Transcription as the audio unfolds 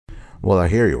Well, I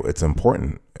hear you. It's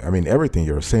important. I mean, everything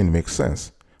you're saying makes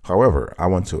sense. However, I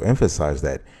want to emphasize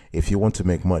that if you want to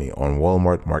make money on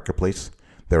Walmart Marketplace,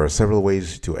 there are several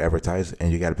ways to advertise,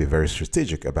 and you got to be very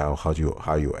strategic about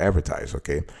how you advertise.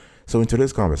 Okay. So in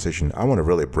today's conversation, I want to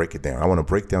really break it down. I want to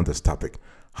break down this topic.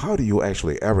 How do you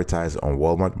actually advertise on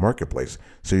Walmart Marketplace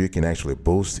so you can actually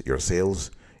boost your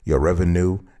sales, your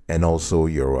revenue, and also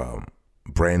your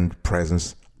brand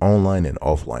presence online and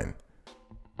offline?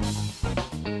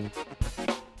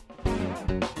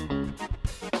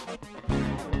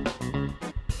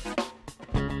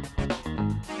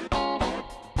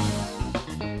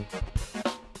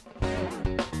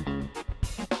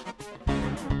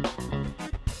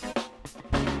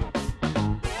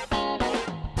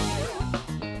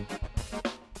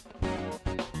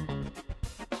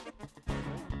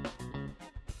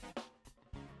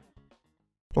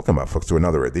 Welcome back, folks, to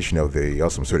another edition of the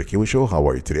Awesome Sort of Kiwi Show. How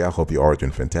are you today? I hope you are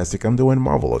doing fantastic. I'm doing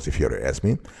marvelous, if you were to ask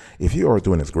me. If you are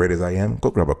doing as great as I am, go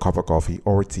grab a cup of coffee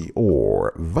or tea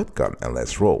or vodka and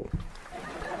let's roll.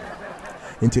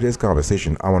 In today's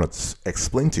conversation, I want to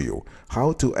explain to you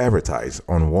how to advertise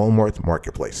on Walmart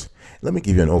Marketplace. Let me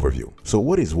give you an overview. So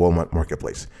what is Walmart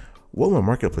Marketplace? Walmart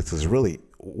Marketplace is really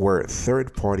where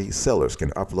third-party sellers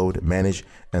can upload, manage,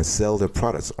 and sell their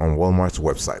products on Walmart's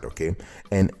website, okay?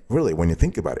 And really, when you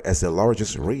think about it, as the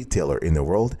largest retailer in the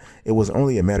world, it was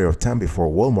only a matter of time before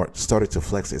Walmart started to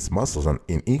flex its muscles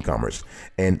in e-commerce.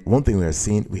 And one thing we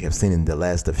have seen in the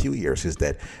last few years is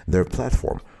that their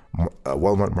platform,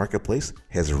 Walmart Marketplace,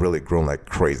 has really grown like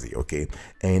crazy, okay?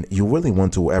 And you really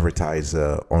want to advertise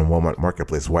on Walmart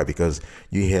Marketplace. Why? Because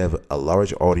you have a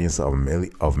large audience of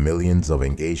millions of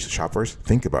engaged shoppers.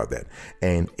 Think about that.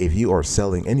 And if you are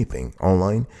selling anything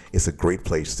online, it's a great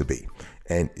place to be.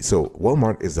 And so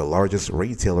Walmart is the largest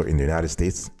retailer in the United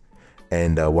States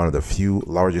and one of the few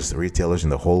largest retailers in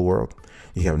the whole world.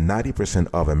 You have 90%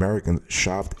 of Americans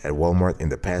shopped at Walmart in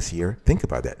the past year. Think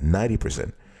about that,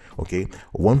 90%. Okay,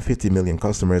 150 million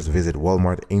customers visit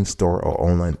Walmart in-store or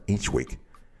online each week.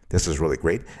 This is really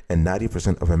great. And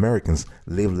 90% of Americans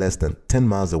live less than 10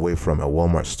 miles away from a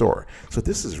Walmart store. So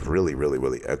this is really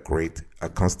a great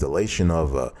constellation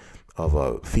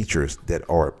of features that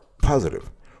are positive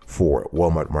for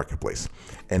Walmart Marketplace.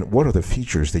 And what are the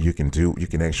features that you can do? You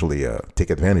can actually take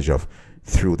advantage of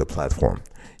through the platform.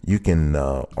 You can,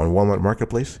 on Walmart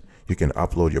Marketplace, you can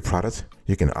upload your products,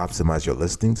 you can optimize your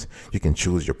listings, you can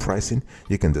choose your pricing,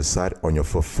 you can decide on your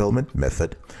fulfillment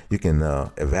method, you can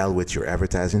evaluate your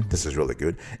advertising. This is really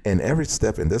good. And every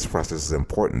step in this process is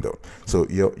important though. So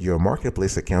your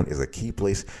marketplace account is a key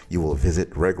place you will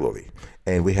visit regularly.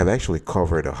 And we have actually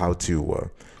covered how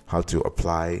to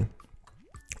apply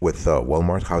with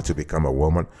Walmart, how to become a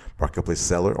Walmart Marketplace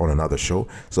seller on another show.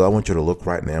 So I want you to look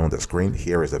right now on the screen.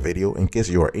 Here is a video. In case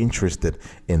you are interested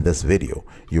in this video,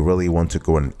 you really want to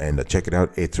go and check it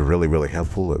out. It's really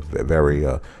helpful,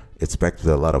 it's packed with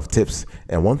a lot of tips.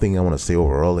 And one thing I want to say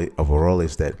overall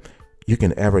is that you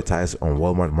can advertise on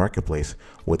Walmart Marketplace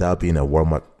without being a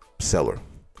Walmart seller.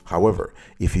 However,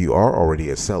 if you are already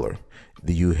a seller,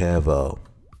 you have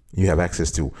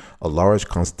access to a large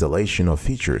constellation of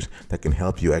features that can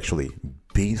help you actually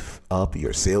beef up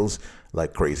your sales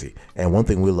like crazy. And one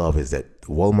thing we love is that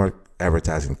Walmart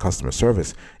advertising customer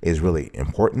service is really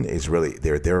important.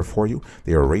 They're there for you.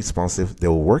 They are responsive. They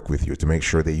will work with you to make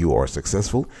sure that you are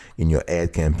successful in your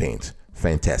ad campaigns.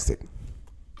 Fantastic.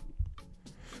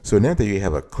 So now that you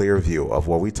have a clear view of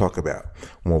what we talk about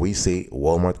when we say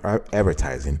Walmart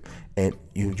advertising, and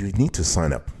you need to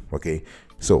sign up, okay?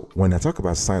 So when I talk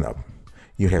about sign up,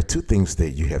 you have two things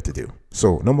that you have to do.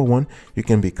 So number one, you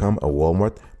can become a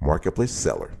Walmart Marketplace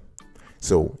seller.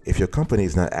 So if your company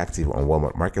is not active on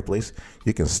Walmart Marketplace,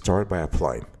 you can start by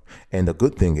applying. And the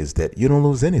good thing is that you don't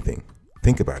lose anything.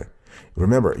 Think about it.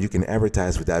 Remember, you can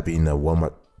advertise without being a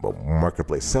Walmart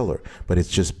Marketplace seller, but it's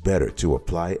just better to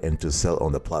apply and to sell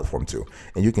on the platform too.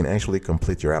 And you can actually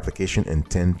complete your application in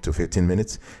 10 to 15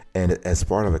 minutes. And as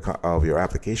part of your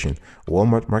application,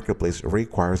 Walmart Marketplace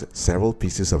requires several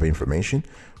pieces of information,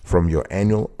 from your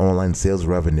annual online sales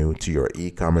revenue to your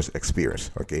e-commerce experience.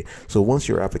 Okay, so once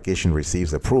your application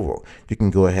receives approval, you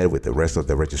can go ahead with the rest of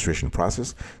the registration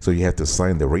process. So you have to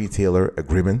sign the retailer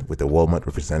agreement with the Walmart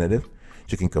representative.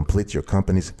 You can complete your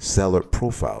company's seller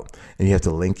profile, and you have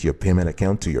to link your payment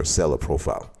account to your seller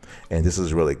profile. And this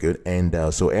is really good.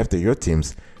 And so after your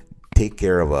teams take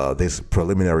care of these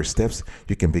preliminary steps,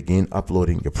 you can begin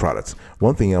uploading your products.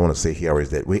 One thing I want to say here is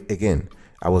that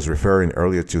I was referring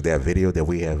earlier to that video that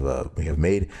we have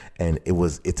made, and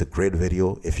it's a great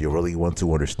video if you really want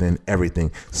to understand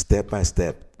everything step by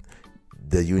step,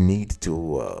 that you need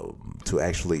to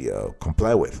actually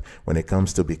comply with when it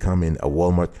comes to becoming a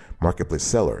Walmart marketplace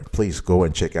seller, please go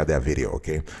and check out that video.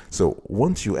 Okay, so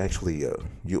once you actually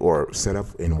you are set up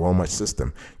in Walmart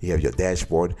system, you have your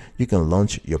dashboard, you can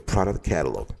launch your product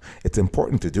catalog. It's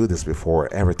important to do this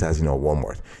before advertising on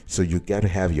Walmart. So you got to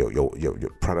have your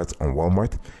products on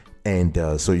Walmart, and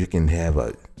so you can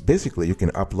have basically you can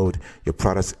upload your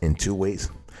products in two ways.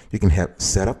 You can have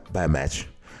setup by match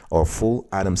or full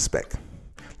item spec.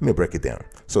 Let me break it down.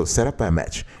 So setup by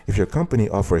match. If your company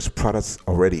offers products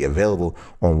already available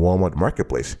on Walmart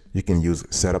Marketplace, you can use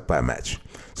setup by match.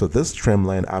 So this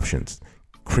streamlined options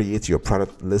creates your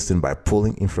product listing by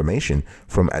pulling information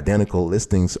from identical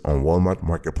listings on Walmart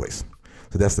Marketplace.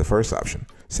 So that's the first option.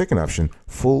 Second option,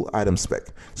 full item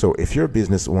spec. So if your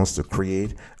business wants to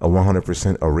create a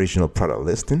 100% original product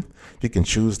listing, you can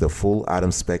choose the full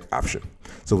item spec option.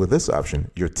 So with this option,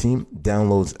 your team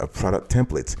downloads a product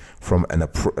template from an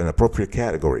appropriate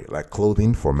category, like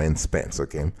clothing for men's pants,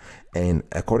 okay? And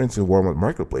according to Walmart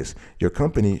Marketplace, your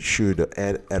company should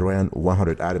add around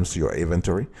 100 items to your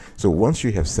inventory. So once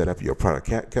you have set up your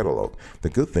product catalog, the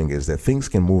good thing is that things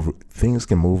can move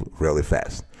really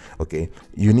fast, okay?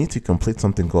 You need to complete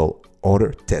something called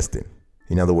order testing.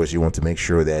 In other words, you want to make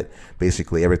sure that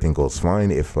basically everything goes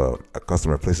fine if a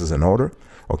customer places an order,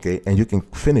 okay? And you can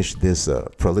finish this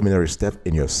preliminary step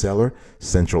in your Seller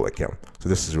Central account. So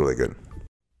this is really good.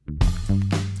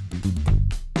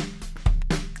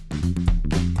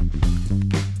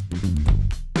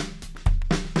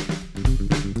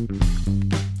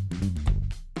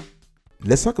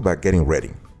 Let's talk about getting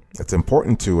ready. It's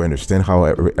important to understand how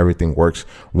everything works.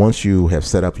 Once you have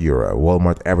set up your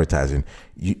Walmart advertising,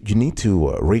 you need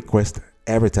to request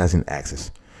advertising access.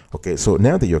 Okay, so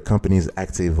now that your company is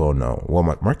active on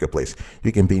Walmart Marketplace,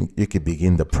 you can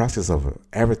begin the process of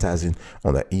advertising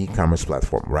on the e-commerce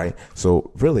platform, right?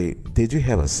 So really, did you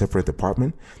have a separate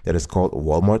department that is called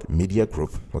Walmart Media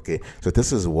Group? Okay, so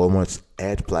this is Walmart's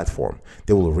ad platform.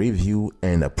 They will review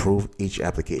and approve each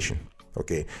application.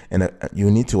 Okay, and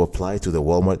you need to apply to the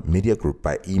Walmart Media Group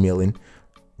by emailing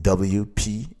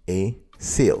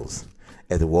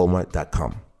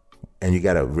wpasales@walmart.com. And you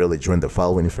got to really join the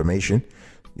following information: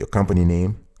 your company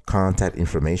name, contact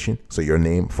information, so your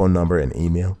name, phone number, and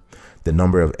email, the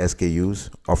number of SKUs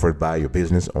offered by your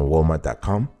business on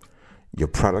walmart.com, your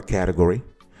product category,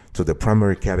 so the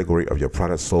primary category of your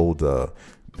product sold,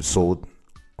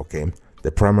 okay,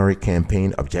 the primary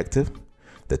campaign objective,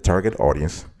 the target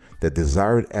audience, the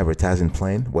desired advertising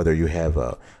plan, whether you have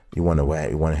you want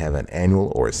to have an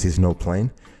annual or a seasonal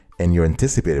plan, and your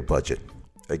anticipated budget.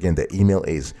 Again, the email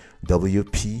is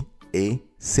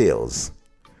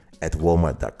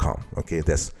wpasales@walmart.com. Okay,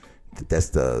 that's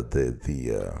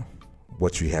the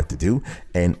what you have to do.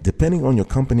 And depending on your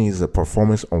company's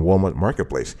performance on Walmart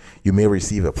Marketplace, you may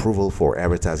receive approval for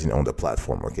advertising on the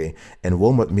platform. Okay, and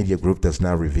Walmart Media Group does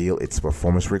not reveal its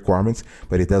performance requirements,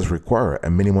 but it does require a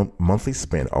minimum monthly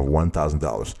spend of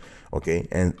 $1,000. Okay,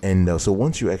 and so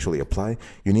once you actually apply,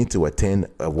 you need to attend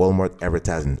a Walmart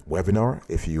advertising webinar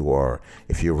if you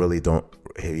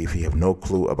have no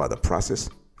clue about the process.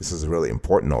 This is really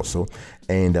important also.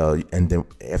 And then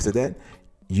after that,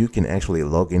 you can actually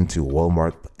log into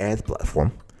Walmart ad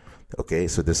platform. Okay,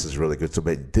 so this is really good. So,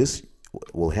 but this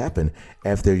will happen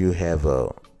after you have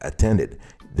attended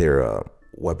their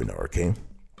webinar. Okay,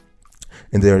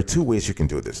 and there are two ways you can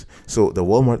do this. So the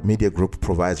Walmart Media Group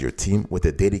provides your team with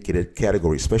a dedicated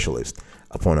category specialist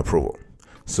upon approval.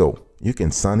 So you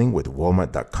can sign in with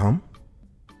Walmart.com,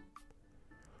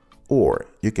 or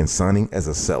you can sign in as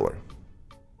a seller.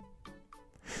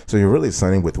 So you're really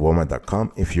signing with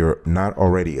Walmart.com if you're not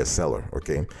already a seller,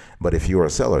 okay? But if you're a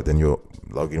seller, then you're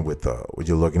logging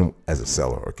as a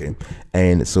seller, okay?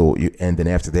 And so then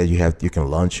after that, you can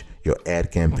launch your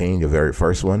ad campaign, your very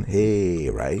first one, hey,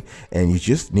 right? And you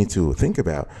just need to think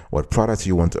about what products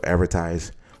you want to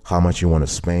advertise, how much you want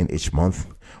to spend each month,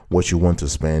 what you want to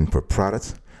spend per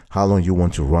product, how long you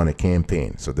want to run a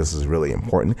campaign. So this is really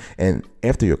important. And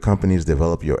after your companies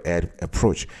develop your ad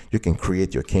approach, you can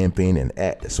create your campaign and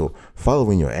ad. So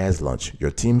following your ads launch,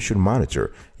 your team should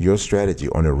monitor your strategy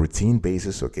on a routine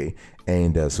basis, okay?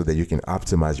 And so that you can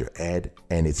optimize your ad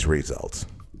and its results.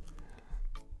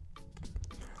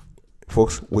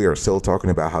 Folks, we are still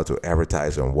talking about how to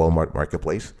advertise on Walmart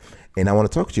Marketplace. And I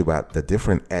want to talk to you about the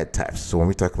different ad types. So when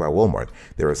we talk about Walmart,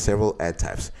 there are several ad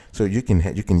types. So you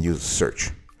can use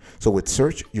search. So with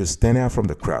search, you stand out from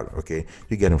the crowd, okay?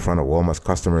 You get in front of Walmart's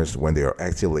customers when they are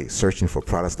actively searching for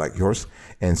products like yours,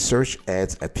 and search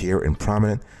ads appear in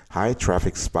prominent, high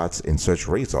traffic spots in search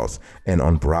results and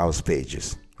on browse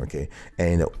pages, Okay,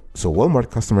 and so Walmart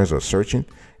customers are searching,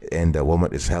 and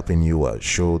Walmart is helping you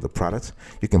show the products.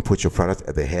 You can put your product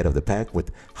at the head of the pack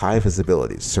with high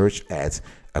visibility search ads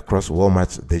across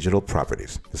Walmart's digital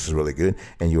properties. This is really good,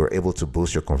 and you are able to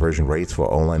boost your conversion rates for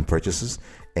online purchases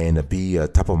and be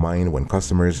top of mind when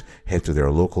customers head to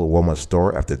their local Walmart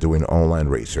store after doing online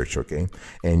research. Okay,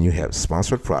 and you have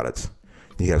sponsored products,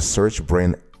 you have search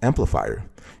brand amplifier,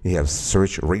 you have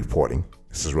search reporting.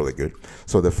 This is really good.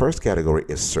 So the first category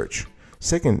is search.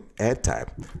 Second ad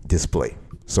type, display.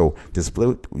 So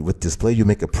with display, you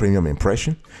make a premium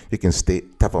impression. You can stay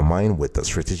top of mind with the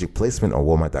strategic placement on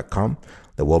Walmart.com,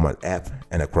 the Walmart app,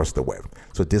 and across the web.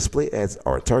 So display ads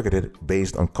are targeted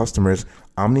based on customers'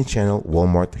 omni-channel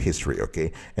Walmart history.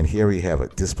 Okay, and here we have a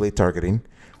display targeting,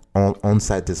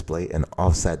 on-site display and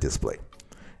off-site display.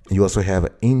 You also have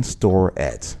in-store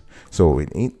ads. So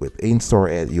with in-store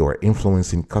ad, you are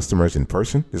influencing customers in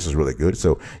person. This is really good.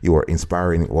 So you are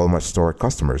inspiring Walmart store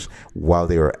customers while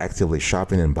they are actively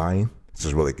shopping and buying. This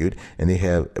is really good. And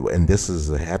this is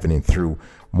happening through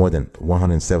more than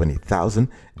 170,000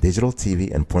 digital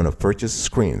TV and point of purchase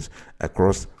screens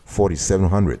across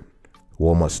 4,700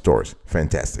 Walmart stores.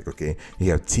 Fantastic. Okay.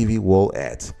 You have TV wall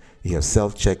ads. You have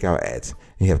self-checkout ads.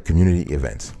 You have community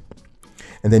events.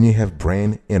 And then you have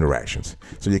brand interactions.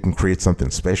 So you can create something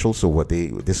special. So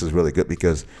this is really good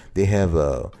because they have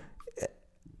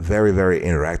very, very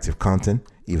interactive content,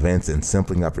 events, and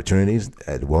sampling opportunities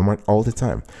at Walmart all the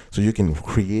time. So you can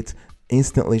create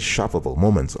instantly shoppable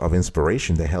moments of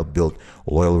inspiration that help build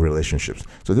loyal relationships.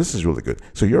 So this is really good.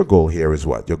 So your goal here is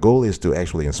what? Your goal is to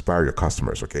actually inspire your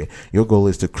customers. Okay, your goal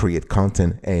is to create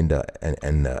content and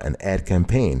an ad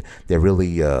campaign that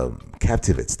really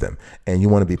captivates them, and you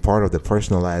want to be part of the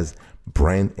personalized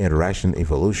brand interaction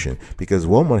evolution, because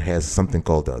Walmart has something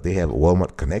called they have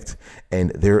Walmart Connect,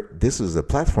 and this is a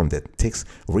platform that takes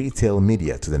retail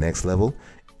media to the next level,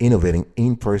 innovating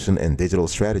in-person and digital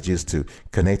strategies to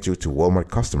connect you to Walmart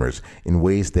customers in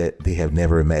ways that they have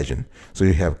never imagined. So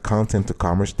you have content to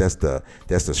commerce. That's the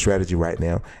strategy right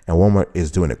now, and Walmart is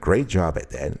doing a great job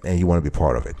at that, and you want to be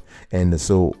part of it. And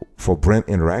so for brand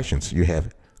interactions, you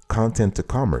have content to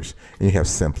commerce and you have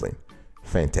sampling.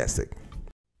 Fantastic.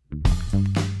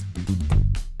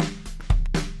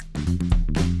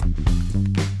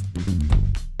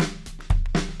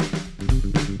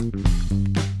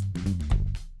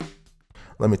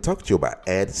 Let me talk to you about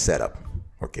ad setup.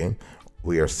 Okay,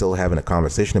 we are still having a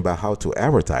conversation about how to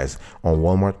advertise on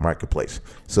Walmart Marketplace.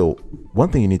 So one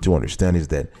thing you need to understand is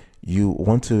that you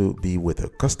want to be with a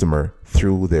customer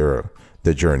through the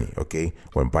journey. Okay,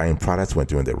 when buying products, when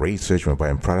doing the research, when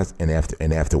buying products, and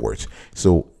afterwards.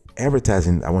 So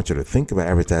advertising, I want you to think about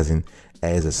advertising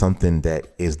as something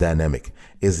that is dynamic.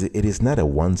 It is not a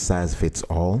one size fits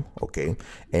all. Okay,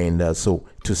 and so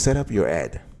to set up your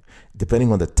ad,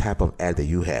 depending on the type of ad that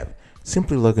you have,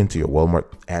 simply log into your Walmart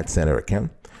Ad Center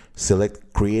account,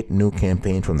 select Create New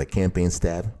Campaign from the Campaigns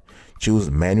tab,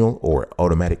 choose Manual or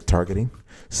Automatic Targeting,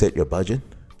 set your budget,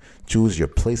 choose your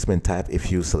placement type.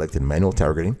 If you selected manual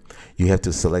targeting, you have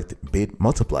to select bid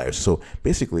multipliers. So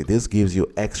basically, this gives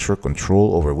you extra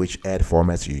control over which ad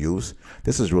formats you use.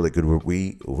 This is really good.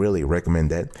 We really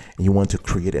recommend that. And you want to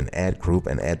create an ad group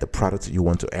and add the products you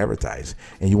want to advertise,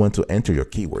 and you want to enter your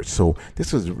keywords. So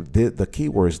this is the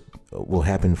keywords will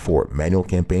happen for manual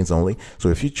campaigns only. So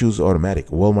if you choose automatic,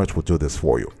 Walmart will do this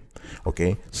for you.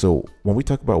 Okay, so when we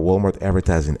talk about Walmart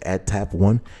advertising ad tab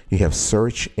 1, you have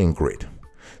search and grid.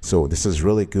 So this is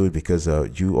really good because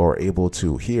you are able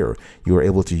to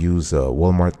use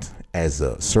Walmart as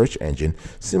a search engine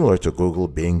similar to Google,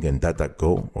 Bing, and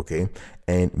DuckDuckGo. Okay,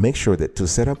 and make sure that to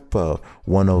set up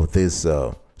one of these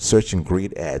search and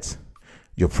grid ads,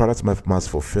 your products must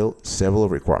fulfill several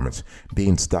requirements: be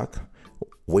in stock,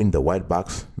 win the white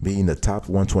box, be in the top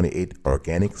 128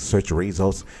 organic search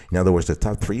results. In other words, the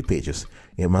top 3 pages.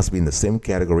 It must be in the same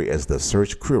category as the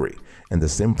search query, and the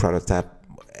same product type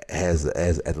has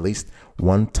at least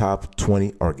one top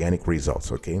 20 organic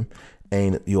results. Okay,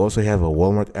 and you also have a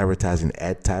Walmart advertising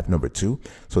ad type number 2,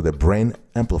 so the brand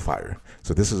amplifier.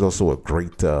 So this is also a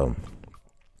great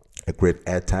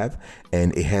ad type,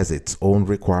 and it has its own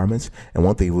requirements. And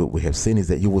one thing we have seen is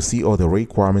that you will see all the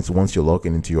requirements once you log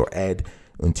into your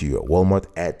Walmart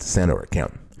Ad Center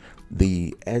account.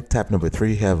 the ad tab number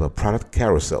 3, you have a product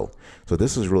carousel. So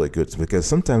this is really good because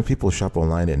sometimes people shop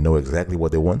online and know exactly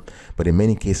what they want, but in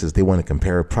many cases they want to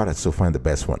compare products to find the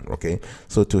best one. Okay,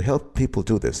 so to help people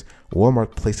do this,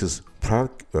 Walmart places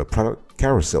product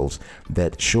carousels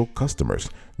that show customers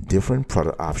different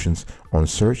product options on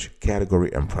search,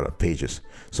 category, and product pages,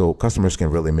 so customers can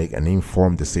really make an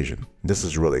informed decision. This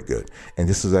is really good, and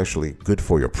this is actually good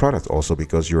for your product also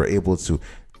because you're able to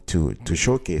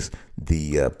showcase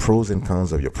the pros and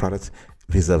cons of your product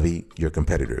vis-a-vis your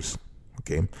competitors.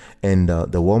 Okay, and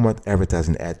the Walmart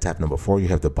advertising ad tab number 4, you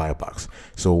have the buy box.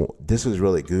 So this is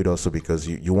really good also because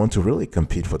you want to really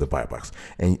compete for the buy box,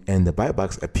 and the buy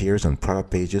box appears on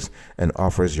product pages and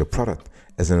offers your product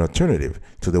as an alternative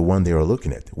to the one they are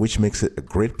looking at, which makes it a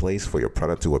great place for your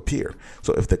product to appear.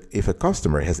 So if a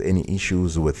customer has any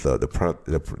issues with the product,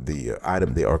 the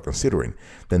item they are considering,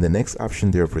 then the next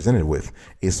option they are presented with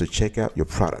is to check out your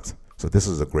product. So this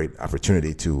is a great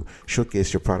opportunity to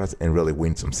showcase your product and really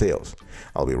win some sales.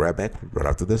 I'll be right back right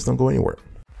after this. Don't go anywhere.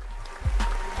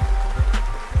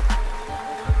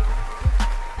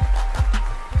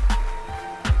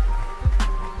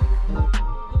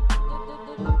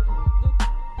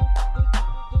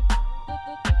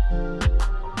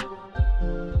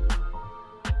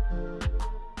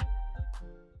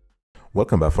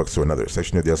 Welcome back, folks, to another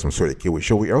session of the Awesome Sort of Kiwi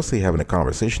Show. We're also having a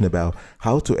conversation about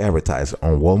how to advertise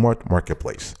on Walmart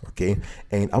Marketplace, okay?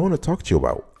 And I want to talk to you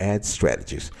about ad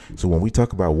strategies. So when we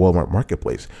talk about Walmart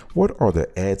Marketplace, what are the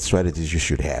ad strategies you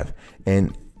should have?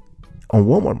 And on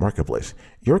Walmart Marketplace,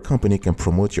 your company can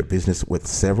promote your business with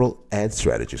several ad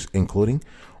strategies, including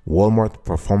Walmart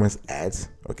performance ads.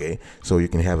 Okay, so you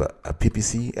can have a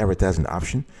PPC advertising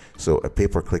option, so a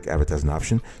pay-per-click advertising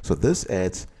option. So this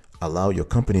ads allow your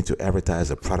company to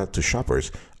advertise a product to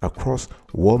shoppers across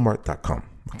Walmart.com.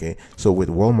 Okay, so with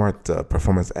Walmart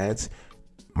performance ads,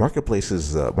 Marketplace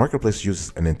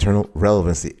uses an internal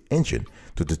relevancy engine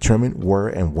to determine where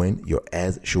and when your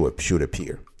ads should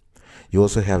appear. You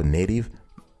also have native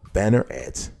banner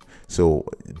ads. So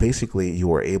basically,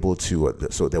 you are able to,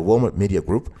 so the Walmart Media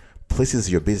Group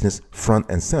places your business front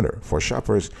and center for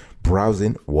shoppers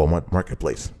browsing Walmart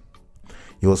Marketplace.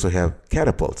 You also have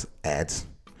catapult ads.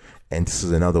 And this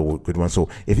is another good one. So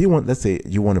if you want, let's say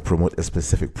you want to promote a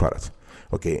specific product,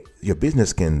 okay, your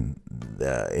business can,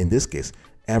 in this case,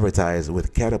 advertise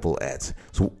with catapult ads.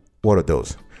 So what are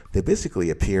those? They basically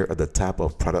appear at the top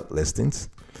of product listings,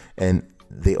 and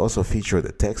they also feature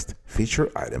the text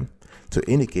feature item to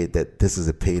indicate that this is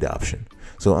a paid option.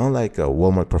 So unlike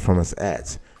Walmart performance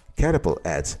ads, catapult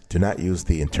ads do not use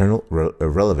the internal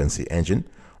relevancy engine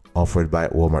offered by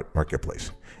Walmart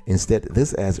Marketplace. Instead,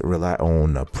 these ads rely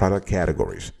on product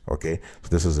categories. Okay, so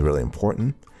this is really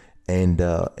important. And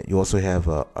you also have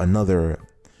another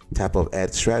type of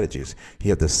ad strategies. You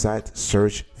have the site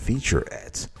search feature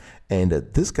ads. And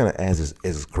this kind of ads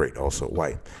is great also.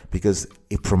 Why? Because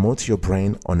it promotes your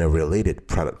brand on a related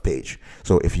product page.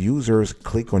 So if users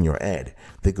click on your ad,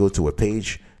 they go to a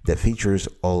page that features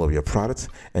all of your products,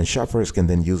 and shoppers can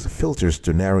then use filters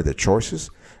to narrow the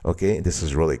choices. Okay, this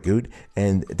is really good,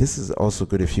 and this is also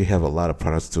good if you have a lot of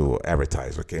products to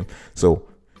advertise. Okay, so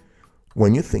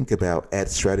when you think about ad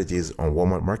strategies on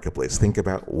Walmart Marketplace, think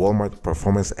about Walmart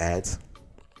performance ads,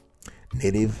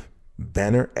 native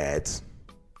banner ads,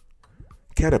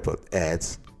 catapult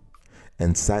ads,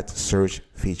 and site search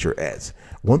feature ads.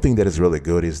 One thing that is really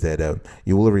good is that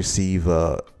you will receive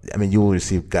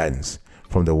guidance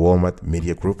from the Walmart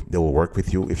Media Group. They will work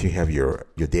with you. If you have your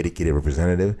dedicated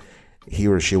representative, he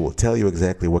or she will tell you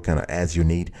exactly what kind of ads you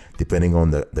need, depending on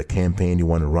the campaign you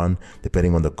want to run,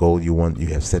 depending on the goal you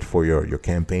have set for your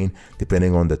campaign,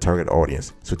 depending on the target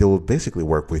audience. So they will basically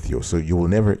work with you. So you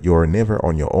are never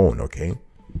on your own. Okay.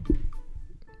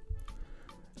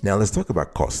 Now let's talk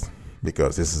about cost,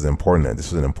 because this is important.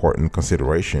 This is an important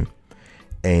consideration.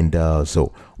 And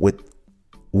so with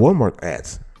Walmart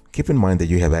ads, keep in mind that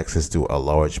you have access to a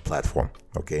large platform.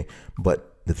 Okay.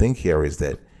 But the thing here is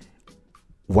that,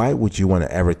 why would you want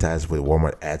to advertise with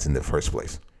Walmart ads in the first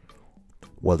place?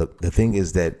 Well, the thing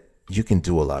is that you can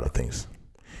do a lot of things.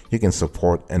 You can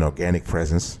support an organic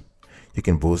presence. You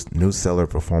can boost new seller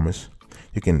performance.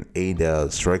 You can aid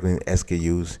struggling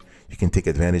SKUs. You can take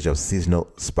advantage of seasonal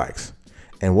spikes.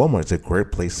 And Walmart is a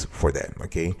great place for that,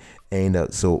 okay?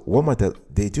 And so Walmart,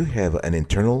 they do have an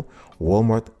internal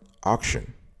Walmart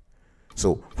auction.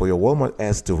 So for your Walmart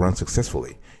ads to run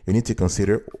successfully, you need to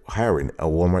consider hiring a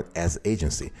Walmart ads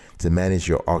agency to manage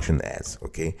your auction ads,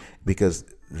 okay? Because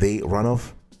they run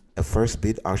off a first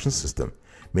bid auction system,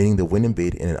 meaning the winning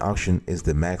bid in an auction is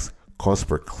the max cost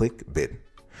per click bid.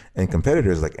 And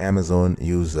competitors like Amazon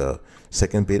use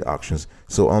second bid auctions.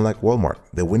 So unlike Walmart,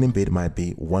 the winning bid might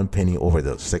be 1 penny over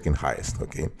the second highest.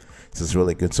 Okay, this is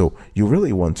really good. So you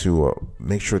really want to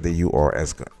make sure that you are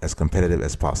as competitive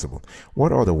as possible.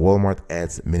 What are the Walmart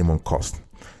ads minimum cost?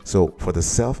 So for the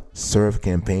self-serve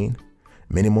campaign,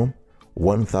 minimum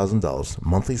 $1,000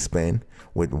 monthly spend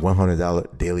with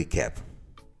 $100 daily cap.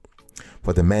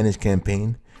 For the managed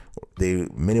campaign, the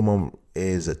minimum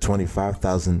is a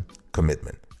 $25,000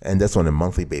 commitment, and that's on a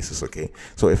monthly basis. Okay,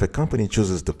 so if a company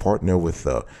chooses to partner with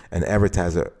an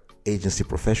advertiser agency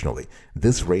professionally,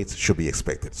 this rate should be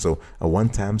expected. So a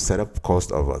one-time setup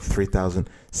cost of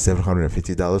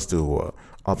 $3,750 to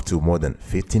up to more than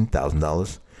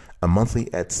 $15,000, a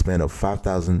monthly ad spend of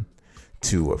 $5,000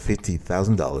 to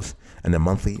 $50,000, and a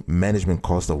monthly management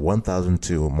cost of $1,000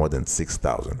 to more than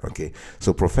 $6,000. Okay,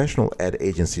 so professional ad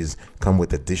agencies come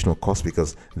with additional costs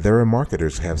because their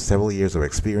marketers have several years of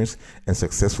experience and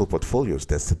successful portfolios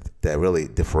that really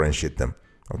differentiate them.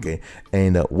 Okay,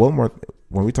 and Walmart,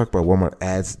 when we talk about Walmart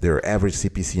ads, their average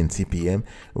CPC and CPM,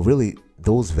 really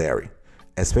those vary,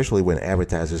 especially when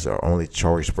advertisers are only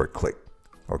charged per click.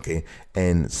 Okay,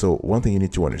 and so one thing you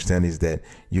need to understand is that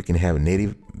you can have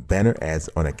native banner ads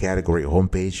on a category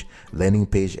homepage, landing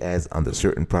page ads under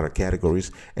certain product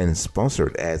categories, and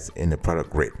sponsored ads in the product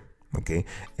grid. Okay,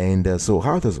 and so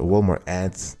how does Walmart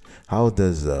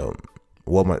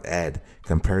ad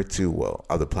compare to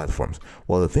other platforms?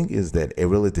 Well, the thing is that it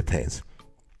really depends.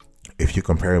 If you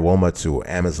compare Walmart to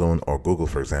Amazon or Google,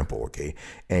 for example, okay,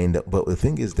 but the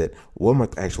thing is that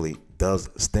Walmart actually does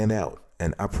stand out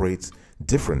and operates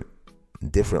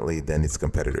differently than its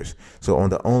competitors. So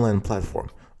on the online platform,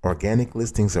 organic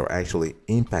listings are actually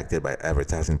impacted by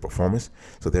advertising performance.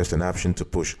 So there's an option to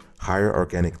push higher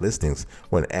organic listings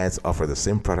when ads offer the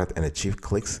same product and achieve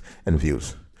clicks and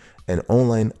views. And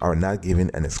online are not given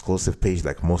an exclusive page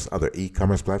like most other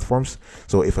e-commerce platforms.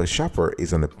 So if a shopper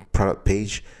is on the product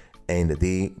page and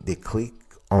they click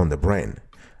on the brand,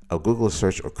 a Google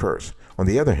search occurs. On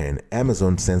the other hand,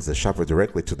 Amazon sends the shopper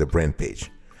directly to the brand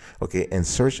page. Okay, and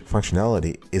search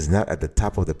functionality is not at the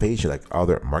top of the page like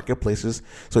other marketplaces,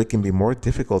 so it can be more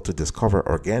difficult to discover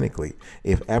organically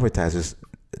if advertisers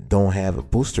don't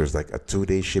have boosters like a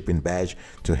 2-day shipping badge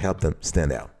to help them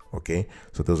stand out. Okay,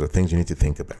 so those are things you need to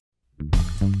think about.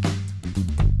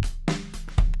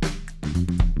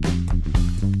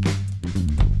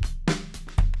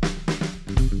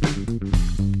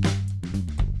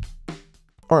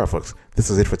 Alright folks, this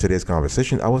is it for today's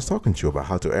conversation. I was talking to you about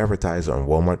how to advertise on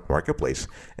Walmart Marketplace,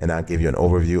 and I'll give you an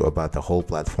overview about the whole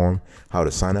platform, how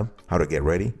to sign up, how to get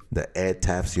ready, the ad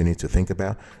tabs you need to think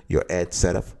about, your ad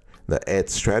setup, the ad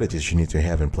strategies you need to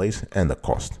have in place, and the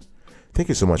cost. Thank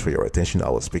you so much for your attention. I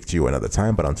will speak to you another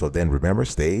time, but until then, remember,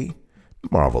 stay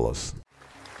marvelous.